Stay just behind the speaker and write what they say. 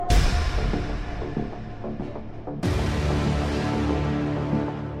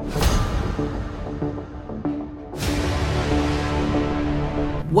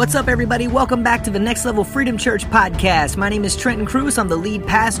What's up, everybody? Welcome back to the Next Level Freedom Church podcast. My name is Trenton Cruz. I'm the lead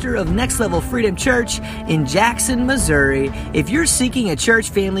pastor of Next Level Freedom Church in Jackson, Missouri. If you're seeking a church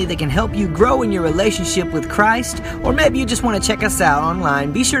family that can help you grow in your relationship with Christ, or maybe you just want to check us out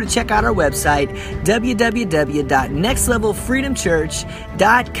online, be sure to check out our website,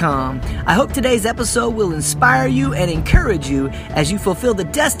 www.nextlevelfreedomchurch.com. I hope today's episode will inspire you and encourage you as you fulfill the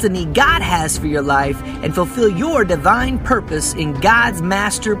destiny God has for your life and fulfill your divine purpose in God's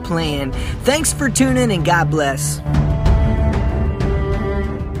master plan. Thanks for tuning and God bless.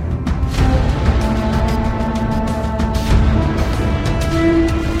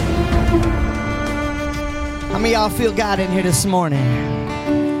 How many of y'all feel God in here this morning?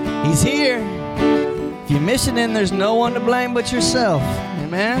 He's here. If you're missing him, there's no one to blame but yourself.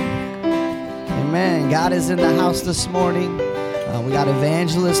 Amen? Amen. God is in the house this morning. We got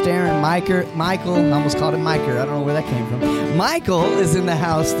evangelist Aaron Michael. I almost called him Micah. I don't know where that came from. Michael is in the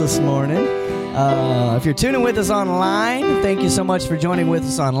house this morning. If you're tuning with us online, thank you so much for joining with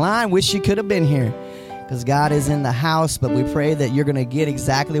us online. Wish you could have been here because God is in the house, but we pray that you're going to get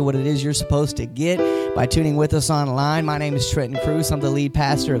exactly what it is you're supposed to get by tuning with us online. My name is Trenton Cruz. I'm the lead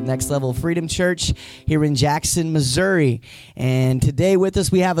pastor of Next Level Freedom Church here in Jackson, Missouri. And today with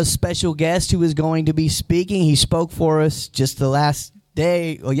us, we have a special guest who is going to be speaking. He spoke for us just the last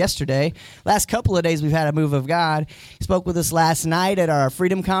couple of days we've had a move of God. He spoke with us last night at our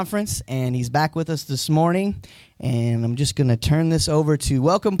Freedom Conference, and he's back with us this morning. And I'm just going to turn this over to,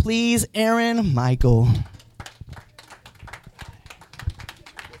 welcome please, Aaron Michael.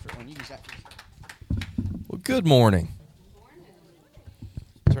 Well, good morning.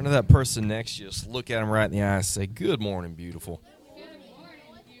 Turn to that person next to you, just look at them right in the eye and say, good morning, beautiful.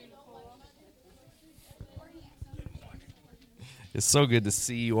 It's so good to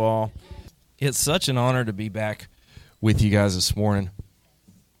see you all. It's such an honor to be back with you guys this morning.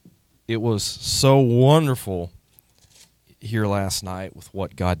 It was so wonderful here last night with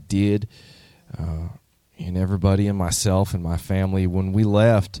what God did, and everybody and myself and my family. When we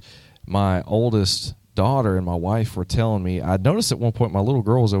left, my oldest daughter and my wife were telling me, I noticed at one point my little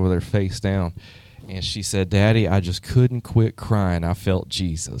girl was over there face down, and she said, Daddy, I just couldn't quit crying. I felt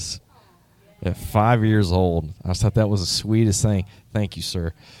Jesus. At 5 years old. I thought that was the sweetest thing. Thank you,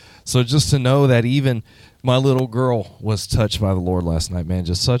 sir. So just to know that even my little girl was touched by the Lord last night, man,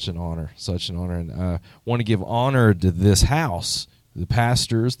 just such an honor, such an honor. And I want to give honor to this house, the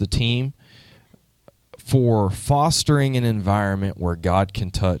pastors, the team, for fostering an environment where God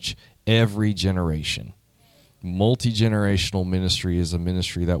can touch every generation. Multi-generational ministry is a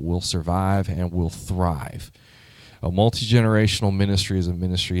ministry that will survive and will thrive. A multi-generational ministry is a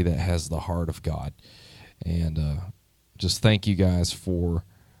ministry that has the heart of God. And just thank you guys for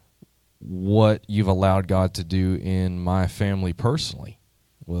what you've allowed God to do in my family personally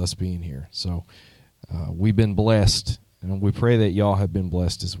with us being here. So we've been blessed, and we pray that y'all have been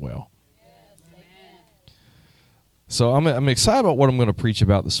blessed as well. So I'm excited about what I'm going to preach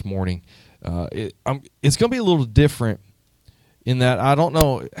about this morning. It's going to be a little different in that I don't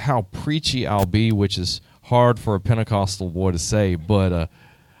know how preachy I'll be, which is hard for a Pentecostal boy to say, but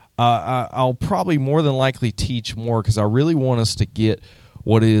I'll probably more than likely teach more because I really want us to get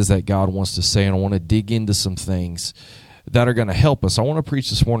what it is that God wants to say, and I want to dig into some things that are going to help us. I want to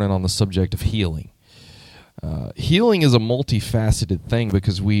preach this morning on the subject of healing. Healing is a multifaceted thing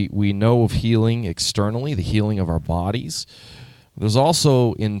because we know of healing externally, the healing of our bodies. There's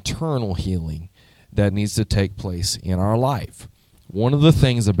also internal healing that needs to take place in our life. One of the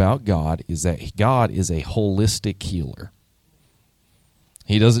things about God is that God is a holistic healer.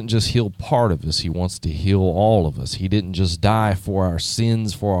 He doesn't just heal part of us. He wants to heal all of us. He didn't just die for our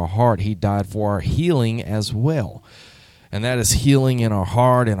sins, for our heart. He died for our healing as well. And that is healing in our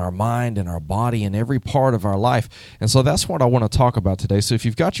heart, in our mind, in our body, in every part of our life. And so that's what I want to talk about today. So if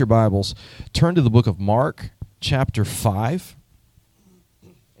you've got your Bibles, turn to the book of Mark, chapter 5.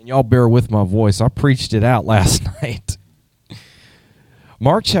 And y'all bear with my voice. I preached it out last night.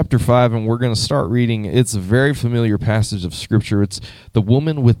 Mark chapter 5, and we're going to start reading. It's a very familiar passage of Scripture. It's the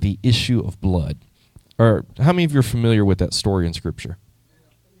woman with the issue of blood. Or how many of you are familiar with that story in Scripture?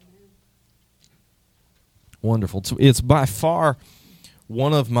 Wonderful. It's by far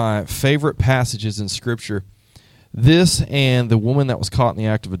one of my favorite passages in Scripture. This and the woman that was caught in the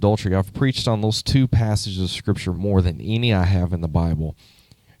act of adultery. I've preached on those two passages of Scripture more than any I have in the Bible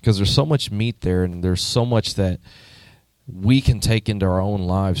because there's so much meat there, and there's so much that we can take into our own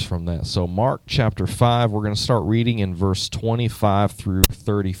lives from that. So Mark chapter 5, we're going to start reading in verse 25 through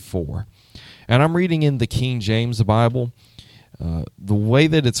 34. And I'm reading in the King James Bible. The way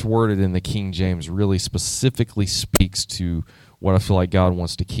that it's worded in the King James really specifically speaks to what I feel like God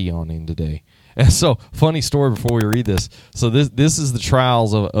wants to key on in today. And so, funny story before we read this. So this is the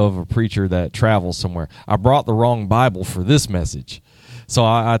trials of a preacher that travels somewhere. I brought the wrong Bible for this message. So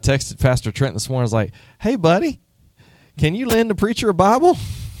I texted Pastor Trent this morning. I was like, hey, buddy, can you lend the preacher a Bible?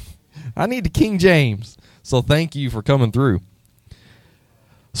 I need the King James. So thank you for coming through.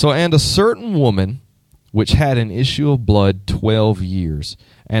 So, and a certain woman which had an issue of blood 12 years,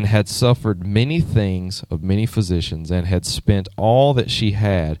 and had suffered many things of many physicians, and had spent all that she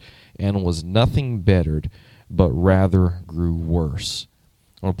had, and was nothing bettered, but rather grew worse.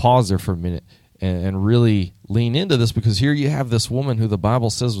 I'm going to pause there for a minute and really lean into this, because here you have this woman who the Bible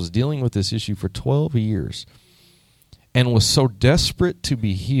says was dealing with this issue for 12 years and was so desperate to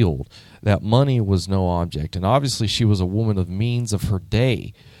be healed that money was no object. And obviously she was a woman of means of her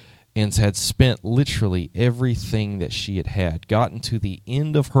day and had spent literally everything that she had, gotten to the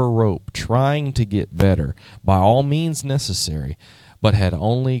end of her rope, trying to get better by all means necessary, but had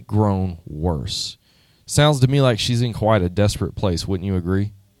only grown worse. Sounds to me like she's in quite a desperate place, wouldn't you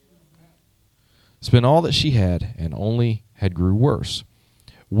agree? Spent all that she had and only had grew worse.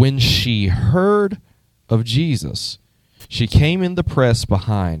 When she heard of Jesus, she came in the press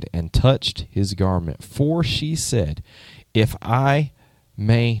behind and touched his garment. For she said, if I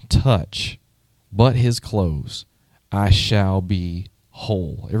may touch but his clothes, I shall be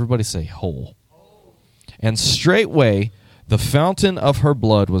whole. Everybody say whole. And straightway the fountain of her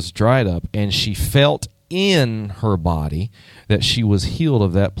blood was dried up, and she felt in her body that she was healed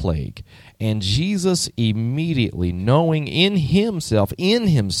of that plague. And Jesus, immediately knowing in himself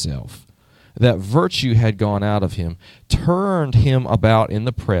that virtue had gone out of him, turned him about in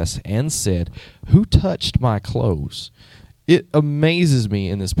the press and said, who touched my clothes? It amazes me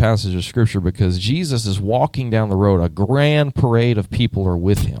in this passage of Scripture, because Jesus is walking down the road. A grand parade of people are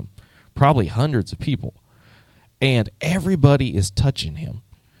with him, probably hundreds of people, and everybody is touching him.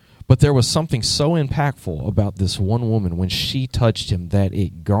 But there was something so impactful about this one woman when she touched him that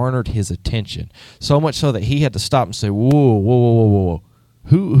it garnered his attention, so much so that he had to stop and say, whoa.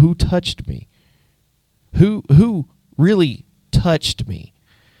 Who touched me? Who really touched me?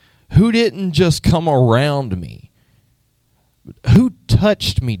 Who didn't just come around me? Who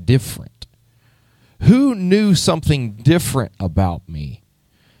touched me different? Who knew something different about me?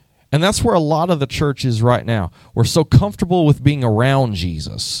 And that's where a lot of the church is right now. We're so comfortable with being around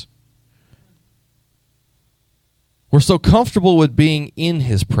Jesus. We're so comfortable with being in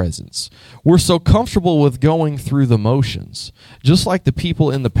his presence. We're so comfortable with going through the motions, just like the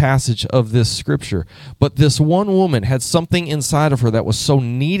people in the passage of this scripture. But this one woman had something inside of her that was so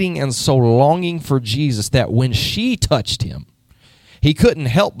needing and so longing for Jesus that when she touched him, he couldn't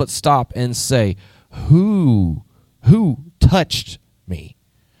help but stop and say, who touched me?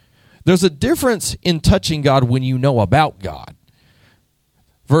 There's a difference in touching God when you know about God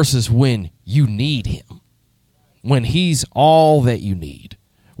versus when you need him. When he's all that you need,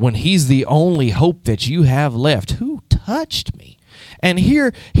 when he's the only hope that you have left. Who touched me? And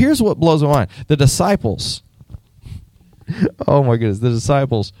here's what blows my mind. The disciples, oh my goodness, the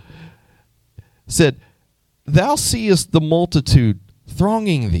disciples said, thou seest the multitude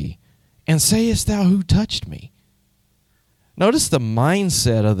thronging thee, and sayest thou, who touched me? Notice the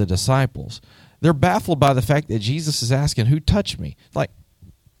mindset of the disciples. They're baffled by the fact that Jesus is asking, who touched me? Like,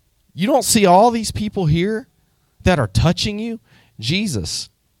 you don't see all these people here that are touching you? Jesus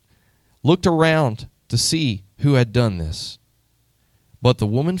looked around to see who had done this. But the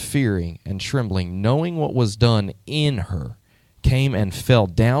woman, fearing and trembling, knowing what was done in her, came and fell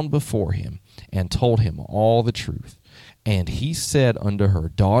down before him and told him all the truth. And he said unto her,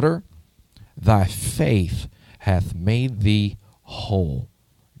 daughter, thy faith hath made thee whole.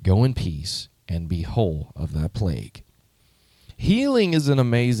 Go in peace and be whole of thy plague. Healing is an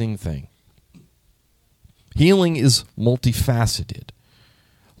amazing thing. Healing is multifaceted.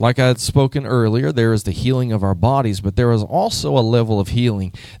 Like I had spoken earlier, there is the healing of our bodies, but there is also a level of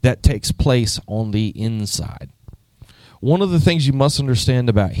healing that takes place on the inside. One of the things you must understand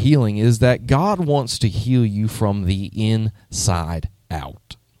about healing is that God wants to heal you from the inside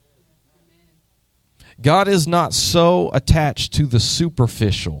out. God is not so attached to the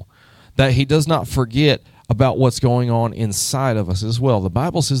superficial that he does not forget about what's going on inside of us as well. The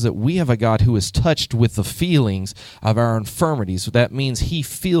Bible says that we have a God who is touched with the feelings of our infirmities. So that means he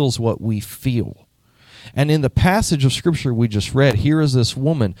feels what we feel. And in the passage of Scripture we just read, here is this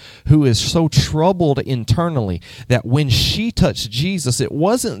woman who is so troubled internally that when she touched Jesus, it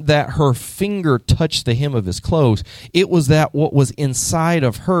wasn't that her finger touched the hem of his clothes. It was that what was inside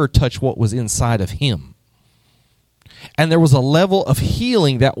of her touched what was inside of him. And there was a level of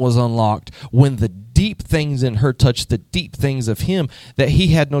healing that was unlocked when the deep things in her touched the deep things of him, that he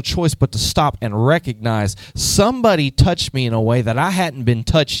had no choice but to stop and recognize somebody touched me in a way that I hadn't been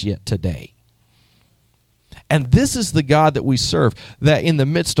touched yet today. And this is the God that we serve, that in the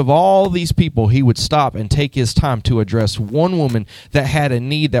midst of all these people, he would stop and take his time to address one woman that had a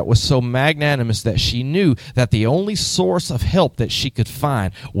need that was so magnanimous that she knew that the only source of help that she could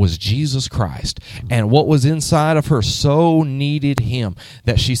find was Jesus Christ. And what was inside of her so needed him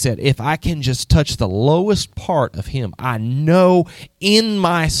that she said, if I can just touch the lowest part of him, I know in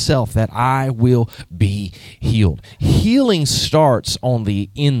myself that I will be healed. Healing starts on the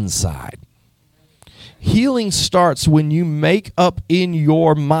inside. Healing starts when you make up in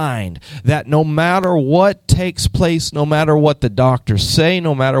your mind that no matter what takes place, no matter what the doctors say,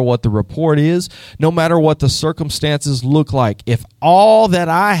 no matter what the report is, no matter what the circumstances look like, if all that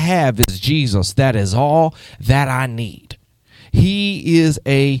I have is Jesus, that is all that I need. He is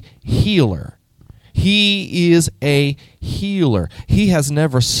a healer. He is a healer. He has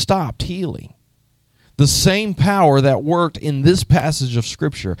never stopped healing. The same power that worked in this passage of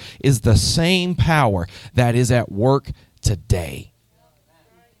Scripture is the same power that is at work today.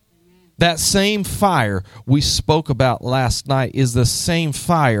 That same fire we spoke about last night is the same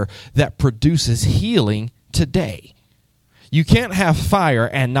fire that produces healing today. You can't have fire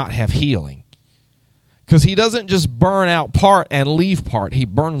and not have healing, because he doesn't just burn out part and leave part. He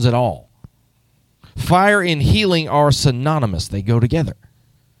burns it all. Fire and healing are synonymous. They go together.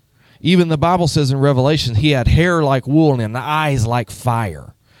 Even the Bible says in Revelation, he had hair like wool and eyes like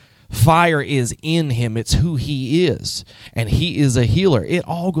fire. Fire is in him. It's who he is. And he is a healer. It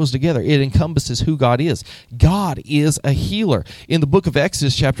all goes together. It encompasses who God is. God is a healer. In the book of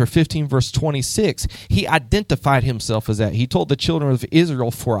Exodus, chapter 15, verse 26, he identified himself as that. He told the children of Israel,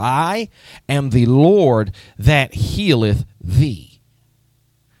 for I am the Lord that healeth thee.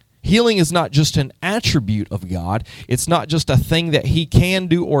 Healing is not just an attribute of God. It's not just a thing that he can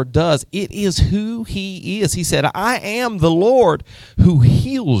do or does. It is who he is. He said, I am the Lord who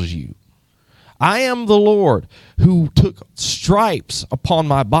heals you. I am the Lord who took stripes upon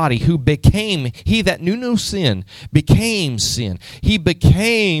my body, who became, he that knew no sin, became sin. He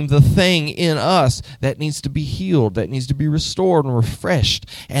became the thing in us that needs to be healed, that needs to be restored and refreshed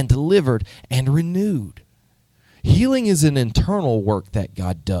and delivered and renewed. Healing is an internal work that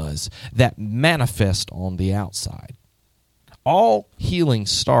God does that manifests on the outside. All healing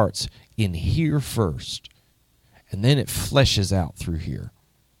starts in here first, and then it fleshes out through here.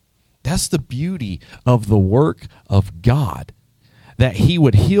 That's the beauty of the work of God, that he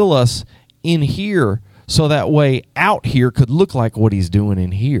would heal us in here so that way out here could look like what he's doing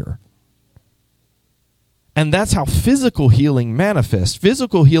in here. And that's how physical healing manifests.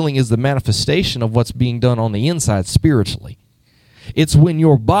 Physical healing is the manifestation of what's being done on the inside spiritually. It's when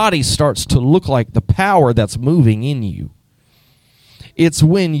your body starts to look like the power that's moving in you. It's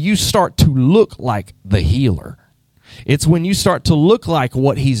when you start to look like the healer. It's when you start to look like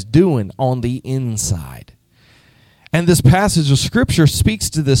what he's doing on the inside. And this passage of Scripture speaks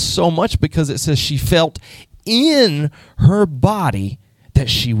to this so much because it says she felt in her body that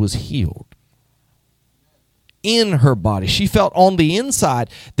she was healed. In her body. She felt on the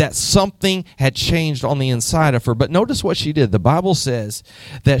inside that something had changed on the inside of her. But notice what she did. The Bible says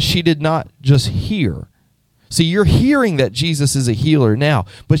that she did not just hear. See, you're hearing that Jesus is a healer now,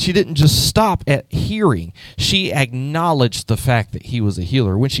 but she didn't just stop at hearing. She acknowledged the fact that he was a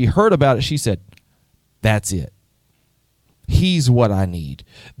healer. When she heard about it, she said, that's it. He's what I need.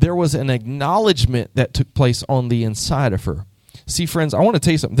 There was an acknowledgement that took place on the inside of her. See, friends, I want to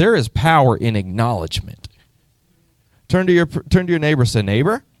tell you something. There is power in acknowledgement. Turn to your neighbor and say,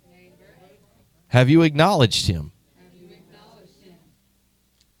 neighbor, have you acknowledged him?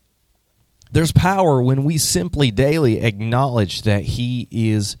 There's power when we simply daily acknowledge that he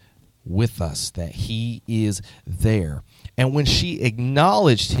is with us, that he is there. And when she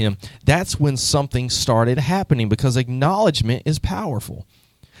acknowledged him, that's when something started happening, because acknowledgement is powerful.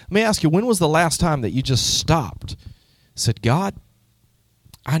 Let me ask you, when was the last time that you just stopped, said, God,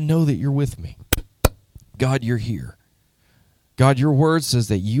 I know that you're with me. God, you're here. God, your word says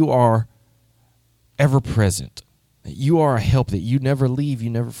that you are ever present, that you are a help, that you never leave, you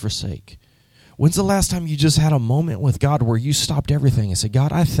never forsake. When's the last time you just had a moment with God where you stopped everything and said,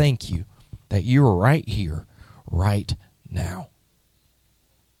 God, I thank you that you're right here, right now?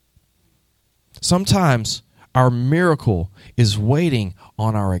 Sometimes our miracle is waiting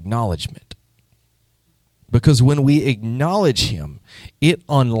on our acknowledgement. Because when we acknowledge him, it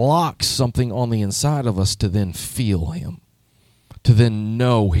unlocks something on the inside of us to then feel him, to then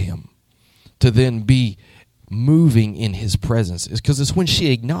know him, to then be moving in his presence. It's because it's when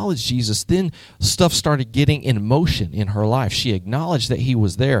she acknowledged Jesus, then stuff started getting in motion in her life. She acknowledged that he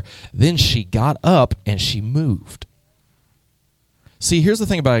was there. Then she got up and she moved. See, here's the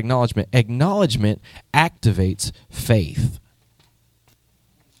thing about acknowledgement. Acknowledgement activates faith.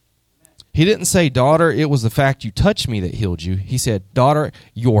 He didn't say, daughter, it was the fact you touched me that healed you. He said, daughter,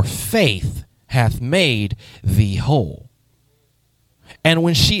 your faith hath made thee whole. And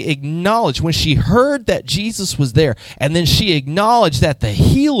when she acknowledged, when she heard that Jesus was there, and then she acknowledged that the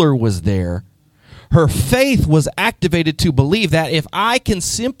healer was there, her faith was activated to believe that if I can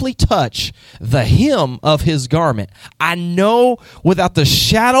simply touch the hem of his garment, I know without the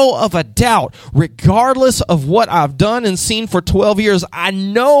shadow of a doubt, regardless of what I've done and seen for 12 years, I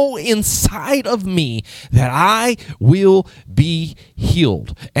know inside of me that I will be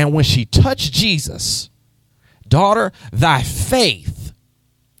healed. And when she touched Jesus, daughter, thy faith,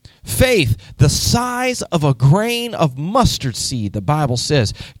 the size of a grain of mustard seed, the Bible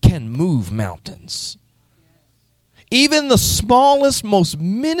says, can move mountains. Even the smallest, most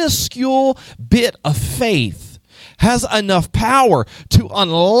minuscule bit of faith has enough power to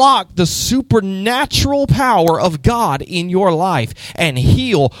unlock the supernatural power of God in your life and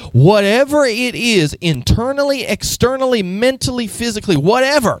heal whatever it is, internally, externally, mentally, physically,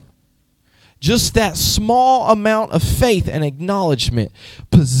 whatever. Just that small amount of faith and acknowledgement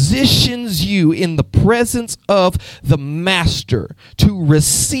positions you in the presence of the Master to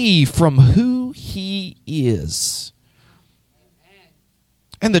receive from who he is.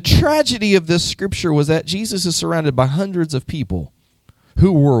 And the tragedy of this scripture was that Jesus is surrounded by hundreds of people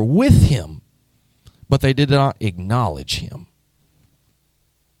who were with him, but they did not acknowledge him.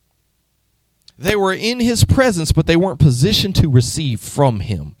 They were in his presence, but they weren't positioned to receive from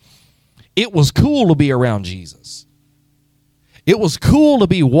him. It was cool to be around Jesus. It was cool to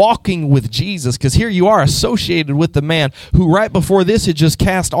be walking with Jesus, because here you are associated with the man who right before this had just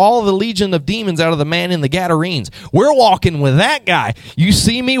cast all the legion of demons out of the man in the Gadarenes. We're walking with that guy. You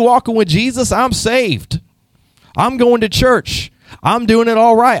see me walking with Jesus, I'm saved. I'm going to church. I'm doing it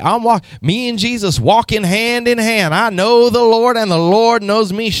all right. Me and Jesus walking hand in hand. I know the Lord and the Lord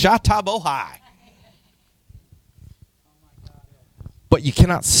knows me. Shatabohai. But you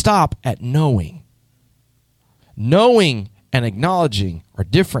cannot stop at knowing. Knowing and acknowledging are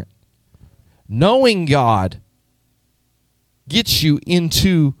different. Knowing God gets you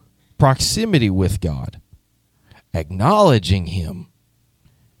into proximity with God. Acknowledging him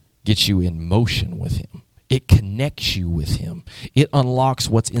gets you in motion with him. It connects you with him. It unlocks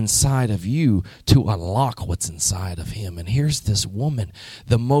what's inside of you to unlock what's inside of him. And here's this woman,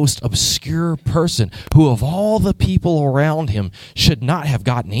 the most obscure person who of all the people around him should not have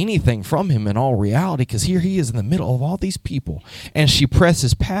gotten anything from him in all reality, because here he is in the middle of all these people. And she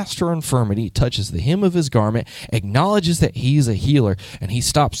presses past her infirmity, touches the hem of his garment, acknowledges that he is a healer, and he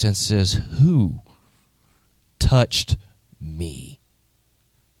stops and says, who touched me?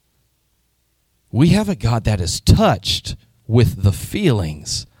 We have a God that is touched with the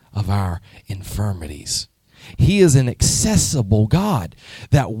feelings of our infirmities. He is an accessible God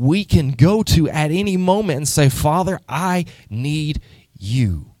that we can go to at any moment and say, Father, I need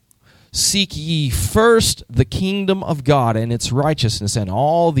you. Seek ye first the kingdom of God and its righteousness, and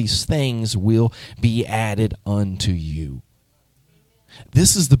all these things will be added unto you.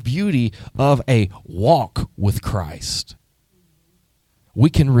 This is the beauty of a walk with Christ. We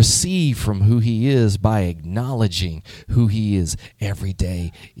can receive from who he is by acknowledging who he is every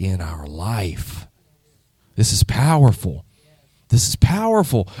day in our life. This is powerful. This is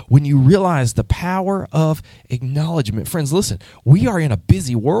powerful when you realize the power of acknowledgement. Friends, listen, we are in a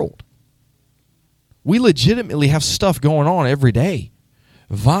busy world. We legitimately have stuff going on every day,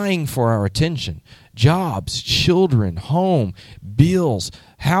 vying for our attention. Jobs, children, home, bills,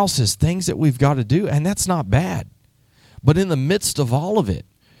 houses, things that we've got to do, and that's not bad. But in the midst of all of it,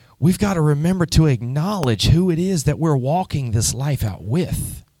 we've got to remember to acknowledge who it is that we're walking this life out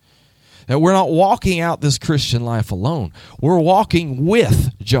with. That we're not walking out this Christian life alone. We're walking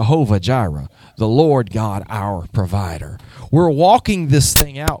with Jehovah Jireh, the Lord God, our provider. We're walking this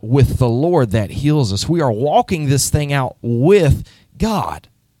thing out with the Lord that heals us. We are walking this thing out with God.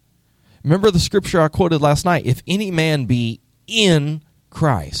 Remember the scripture I quoted last night? If any man be in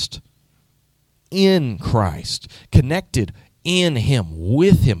Christ, connected in him,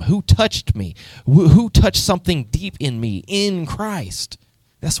 with him. Who touched me? Who touched something deep in me? In Christ.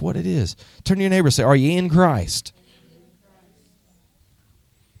 That's what it is. Turn to your neighbor and say, are you in Christ?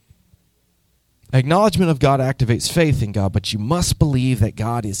 Acknowledgement of God activates faith in God, but you must believe that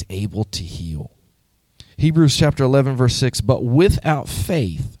God is able to heal. Hebrews chapter 11, verse 6, but without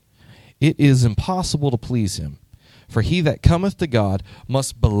faith, it is impossible to please him. For he that cometh to God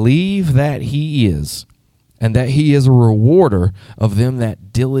must believe that he is, and that he is a rewarder of them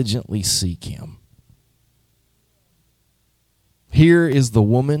that diligently seek him. Here is the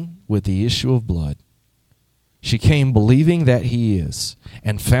woman with the issue of blood. She came believing that he is,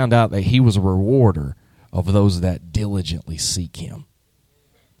 and found out that he was a rewarder of those that diligently seek him.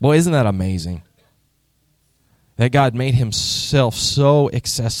 Boy, isn't that amazing? That God made himself so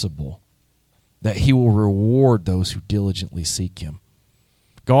accessible that he will reward those who diligently seek him.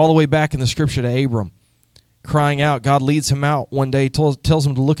 Go all the way back in the scripture to Abram, crying out. God leads him out one day, tells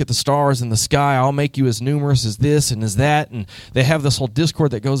him to look at the stars in the sky. I'll make you as numerous as this and as that. And they have this whole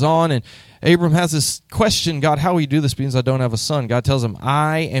discord that goes on. And Abram has this question, God, how will you do this because I don't have a son? God tells him,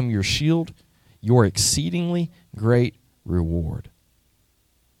 I am your shield, your exceedingly great reward.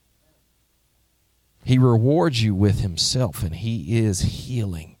 He rewards you with himself, and he is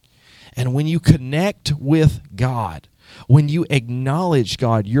healing. And when you connect with God, when you acknowledge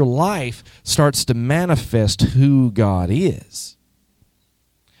God, your life starts to manifest who God is.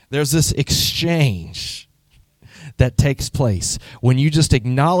 There's this exchange that takes place when you just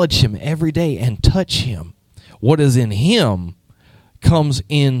acknowledge him every day and touch him. What is in him comes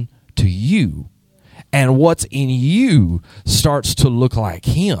into you, and what's in you starts to look like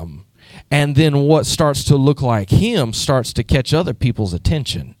him. And then what starts to look like him starts to catch other people's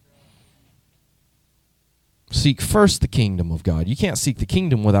attention. Seek first the kingdom of God. You can't seek the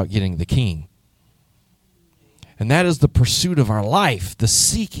kingdom without getting the king. And that is the pursuit of our life, the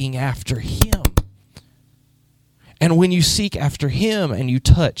seeking after him. And when you seek after him and you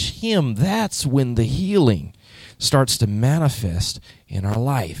touch him, that's when the healing starts to manifest in our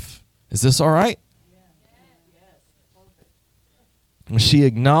life. Is this all right? When she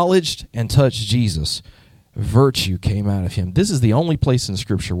acknowledged and touched Jesus, virtue came out of him. This is the only place in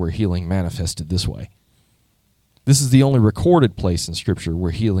Scripture where healing manifested this way. This is the only recorded place in Scripture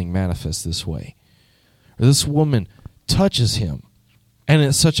where healing manifests this way. This woman touches him, and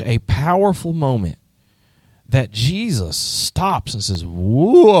it's such a powerful moment that Jesus stops and says,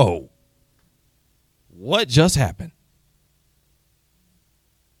 whoa, what just happened?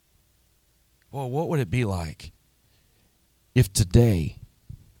 Well, what would it be like if today,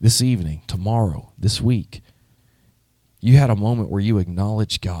 this evening, tomorrow, this week, you had a moment where you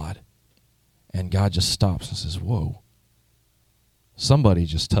acknowledge God, and God just stops and says, whoa, somebody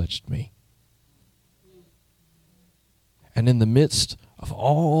just touched me. And in the midst of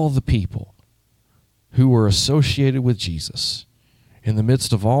all the people who were associated with Jesus, in the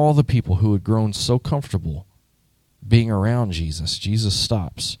midst of all the people who had grown so comfortable being around Jesus, Jesus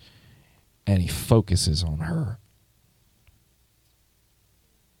stops and he focuses on her.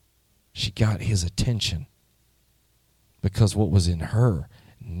 She got his attention because what was in her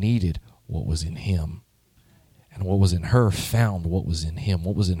needed what was in him. And what was in her found what was in him.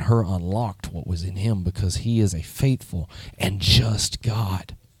 What was in her unlocked what was in him, because he is a faithful and just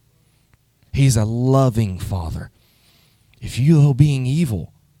God. He's a loving Father. If you, though being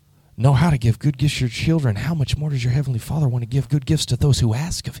evil, know how to give good gifts to your children, how much more does your Heavenly Father want to give good gifts to those who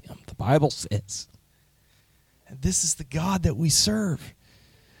ask of him? The Bible says. And this is the God that we serve.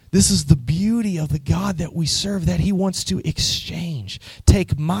 This is the beauty of the God that we serve, that he wants to exchange.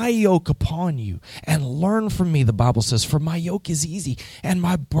 Take my yoke upon you and learn from me, the Bible says, for my yoke is easy and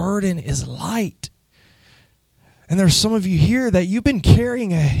my burden is light. And there's some of you here that you've been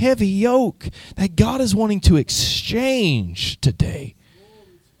carrying a heavy yoke that God is wanting to exchange today.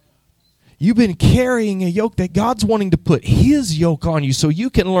 You've been carrying a yoke that God's wanting to put his yoke on you so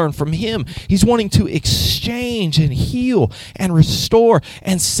you can learn from him. He's wanting to exchange and heal and restore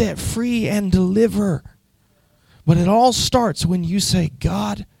and set free and deliver. But it all starts when you say,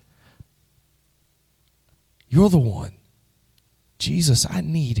 God, you're the one. Jesus, I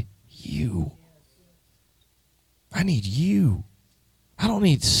need you. I need you. I don't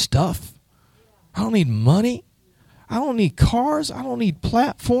need stuff. I don't need money. I don't need cars. I don't need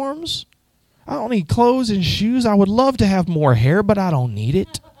platforms. I don't need clothes and shoes. I would love to have more hair, but I don't need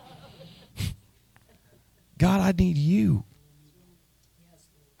it. God, I need you.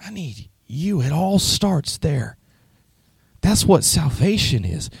 I need you. It all starts there. That's what salvation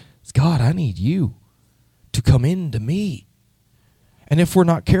is. It's God, I need you to come into me. And if we're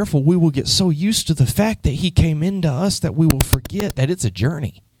not careful, we will get so used to the fact that he came into us that we will forget that it's a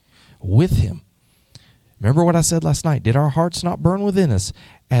journey with him. Remember what I said last night? Did our hearts not burn within us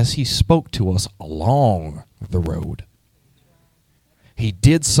as he spoke to us along the road? He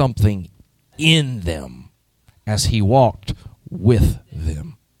did something in them as he walked with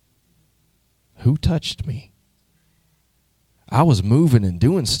them. Who touched me? I was moving and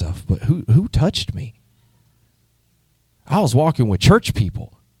doing stuff, but who touched me? I was walking with church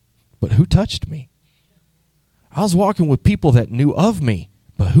people, but who touched me? I was walking with people that knew of me,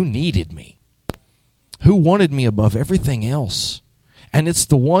 but who needed me? Who wanted me above everything else? And it's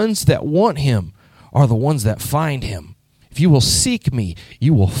the ones that want him are the ones that find him. If you will seek me,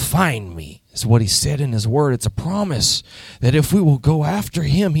 you will find me, is what he said in his word. It's a promise that if we will go after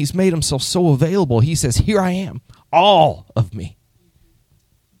him, he's made himself so available. He says, here I am, all of me.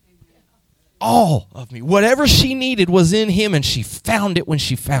 All of me. Whatever she needed was in him, and she found it when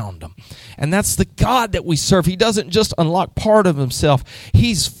she found him. And that's the God that we serve. He doesn't just unlock part of himself.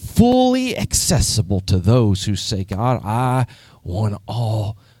 He's fully accessible to those who say, God, I want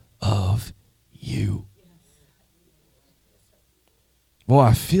all of you. Well,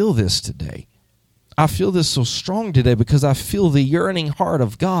 I feel this today. I feel this so strong today because I feel the yearning heart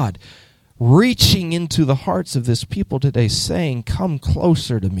of God reaching into the hearts of this people today saying, come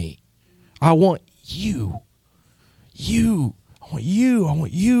closer to me. I want you. You. I want you. I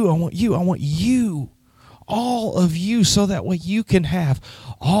want you. I want you. I want you. All of you, so that way you can have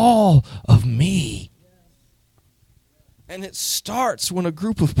all of me. And it starts when a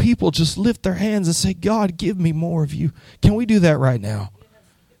group of people just lift their hands and say, God, give me more of you. Can we do that right now?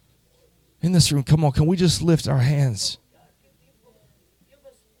 In this room, come on, can we just lift our hands?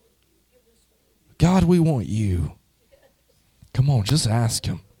 God, we want you. Come on, just ask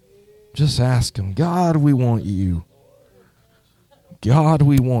him. Just ask him, God, we want you. God,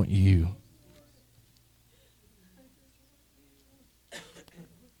 we want you.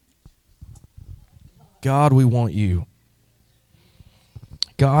 God, we want you.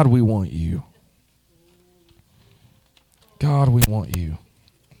 God, we want you. God, we want you.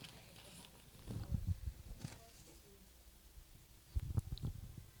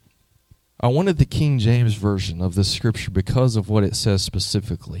 I wanted the King James Version of this scripture because of what it says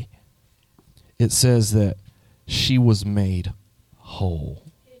specifically. It says that she was made whole.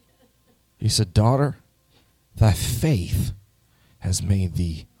 He said, daughter, thy faith has made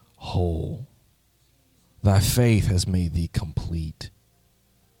thee whole. Thy faith has made thee complete.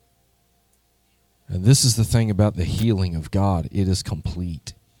 And this is the thing about the healing of God. It is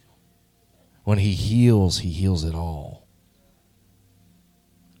complete. When he heals it all.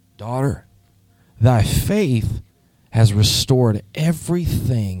 Daughter, thy faith has restored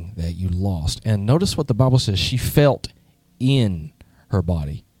everything that you lost. And notice what the Bible says. She felt in her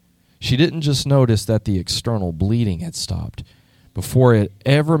body. She didn't just notice that the external bleeding had stopped. Before it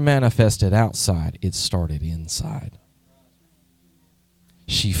ever manifested outside, it started inside.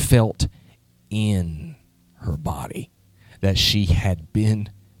 She felt in her body that she had been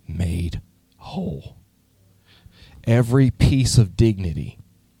made whole. Every piece of dignity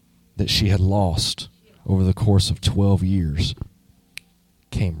that she had lost over the course of 12 years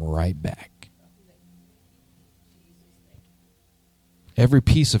came right back. Every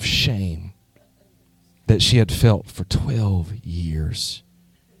piece of shame that she had felt for 12 years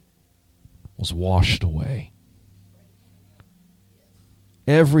was washed away.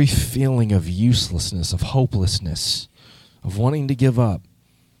 Every feeling of uselessness, of hopelessness, of wanting to give up,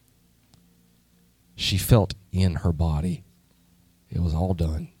 she felt in her body. It was all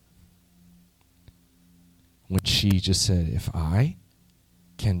done. When she just said, if I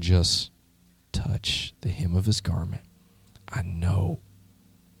can just touch the hem of his garment, I know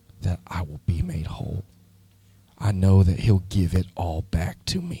that I will be made whole. I know that he'll give it all back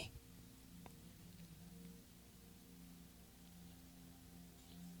to me.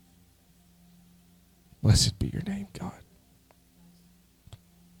 Blessed be your name, God.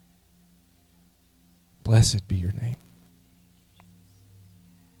 Blessed be your name.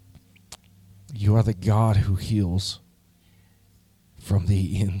 You are the God who heals from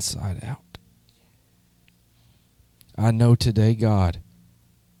the inside out. I know today, God,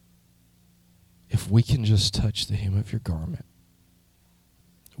 if we can just touch the hem of your garment,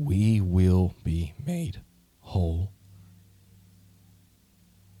 we will be made whole.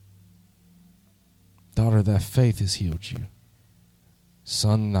 Daughter, thy faith has healed you.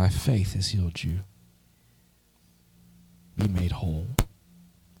 Son, thy faith has healed you. Be made whole.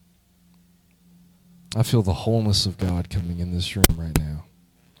 I feel the wholeness of God coming in this room right now.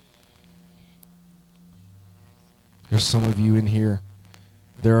 There's some of you in here,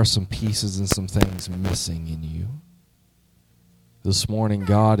 there are some pieces and some things missing in you. This morning,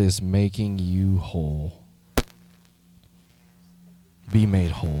 God is making you whole. Be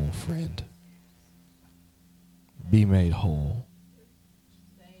made whole, friend. Be made whole.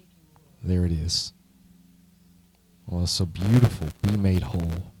 There it is. Well, it's so beautiful. Be made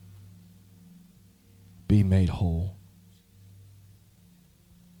whole. Be made whole.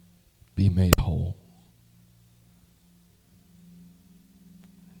 be made whole.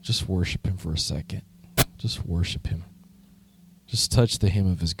 Just worship him for a second. Just worship him. Just touch the hem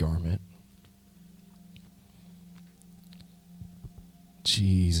of his garment.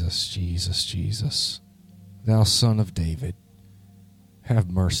 Jesus, Jesus, Jesus, thou Son of David,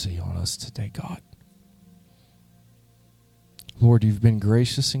 have mercy on us today, God. Lord, you've been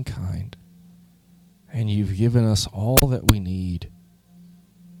gracious and kind, and you've given us all that we need.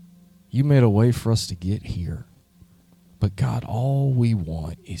 You made a way for us to get here. But God, all we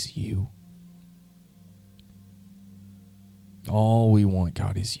want is you. All we want,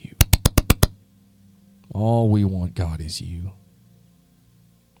 God, is you. All we want, God, is you.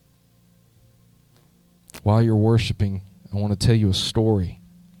 While you're worshiping, I want to tell you a story.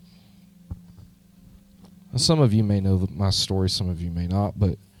 Some of you may know my story, some of you may not,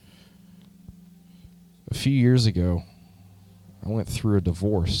 but a few years ago, I went through a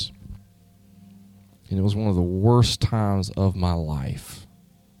divorce. And it was one of the worst times of my life.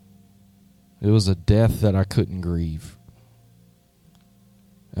 It was a death that I couldn't grieve.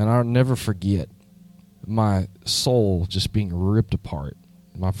 And I'll never forget my soul just being ripped apart.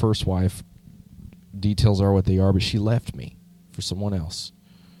 My first wife, details are what they are, but she left me for someone else.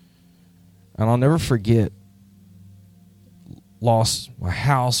 And I'll never forget, lost my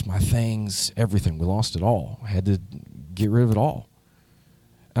house, my things, everything. We lost it all. I had to get rid of it all.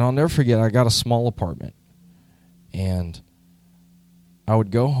 And I'll never forget, I got a small apartment. And I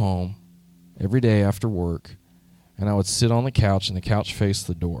would go home every day after work, and I would sit on the couch, and the couch faced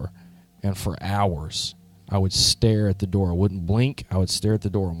the door. And for hours, I would stare at the door. I wouldn't blink. I would stare at the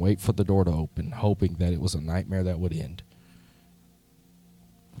door and wait for the door to open, hoping that it was a nightmare that would end.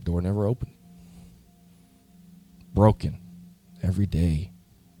 The door never opened. Broken every day.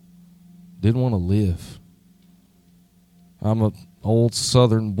 Didn't want to live. I'm a old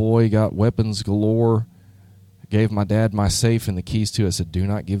southern boy, got weapons galore. Gave my dad my safe and the keys to it. I said, do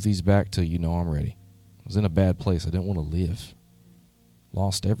not give these back till you know I'm ready. I was in a bad place. I didn't want to live.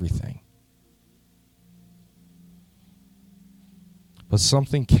 Lost everything. But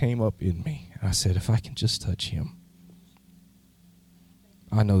something came up in me. And I said, if I can just touch him,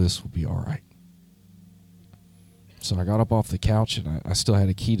 I know this will be all right. So I got up off the couch, and I still had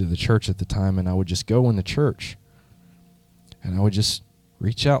a key to the church at the time, and I would just go in the church. And I would just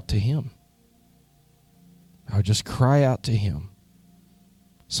reach out to him. I would just cry out to him.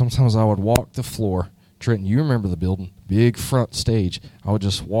 Sometimes I would walk the floor. Trenton, you remember the building, big front stage. I would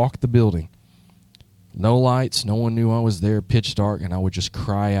just walk the building. No lights, no one knew I was there, pitch dark, and I would just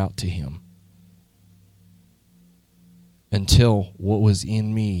cry out to him. Until what was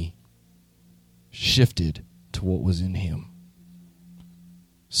in me shifted to what was in him.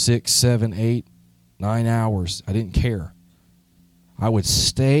 6, 7, 8, 9 hours, I didn't care. I would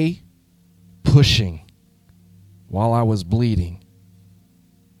stay pushing while I was bleeding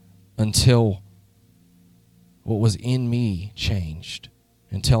until what was in me changed,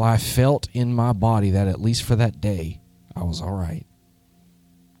 until I felt in my body that at least for that day, I was all right.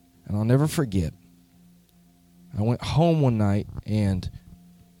 And I'll never forget, I went home one night and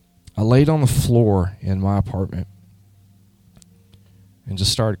I laid on the floor in my apartment and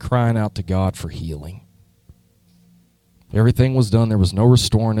just started crying out to God for healing. Everything was done. There was no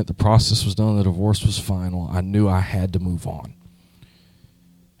restoring it. The process was done. The divorce was final. I knew I had to move on.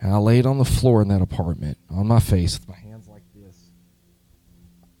 And I laid on the floor in that apartment on my face with my hands like this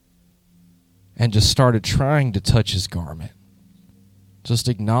and just started trying to touch his garment. Just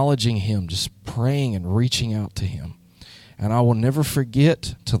acknowledging him, just praying and reaching out to him. And I will never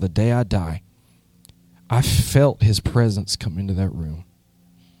forget till the day I die, I felt his presence come into that room.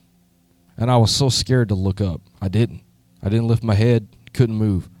 And I was so scared to look up. I didn't lift my head, couldn't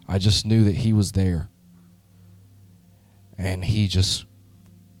move. I just knew that he was there. And he just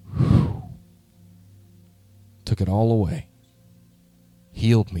took it all away.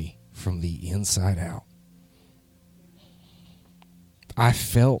 Healed me from the inside out. I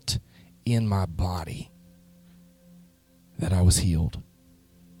felt in my body that I was healed.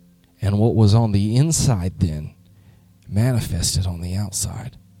 And what was on the inside then manifested on the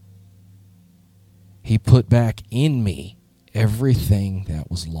outside. He put back in me everything that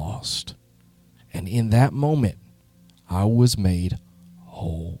was lost. And in that moment, I was made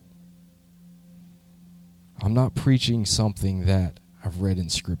whole. I'm not preaching something that I've read in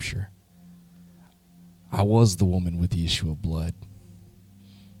Scripture. I was the woman with the issue of blood.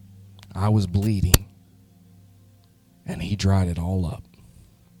 I was bleeding, and he dried it all up.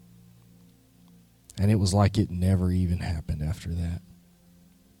 And it was like it never even happened after that.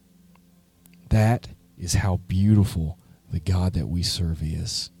 That is how beautiful the God that we serve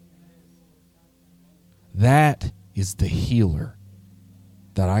is. That is the healer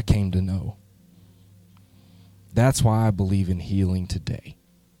that I came to know. That's why I believe in healing today.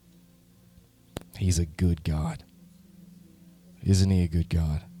 He's a good God. Isn't he a good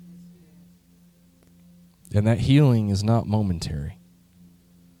God? And that healing is not momentary.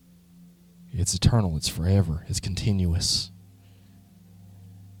 It's eternal. It's forever. It's continuous.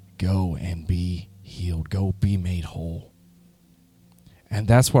 Go and be healed. Go be made whole. And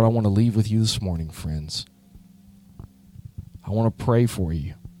that's what I want to leave with you this morning, friends. I want to pray for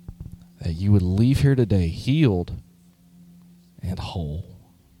you that you would leave here today healed and whole.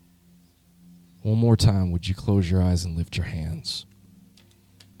 One more time, would you close your eyes and lift your hands?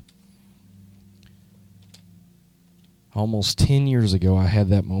 Almost 10 years ago, I had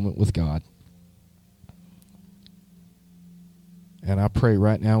that moment with God. And I pray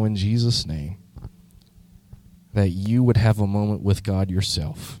right now in Jesus' name that you would have a moment with God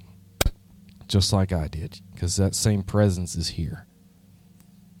yourself, just like I did, because that same presence is here.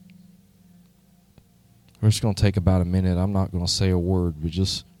 We're just going to take about a minute. I'm not going to say a word, but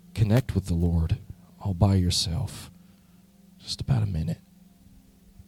just connect with the Lord all by yourself. Just about a minute.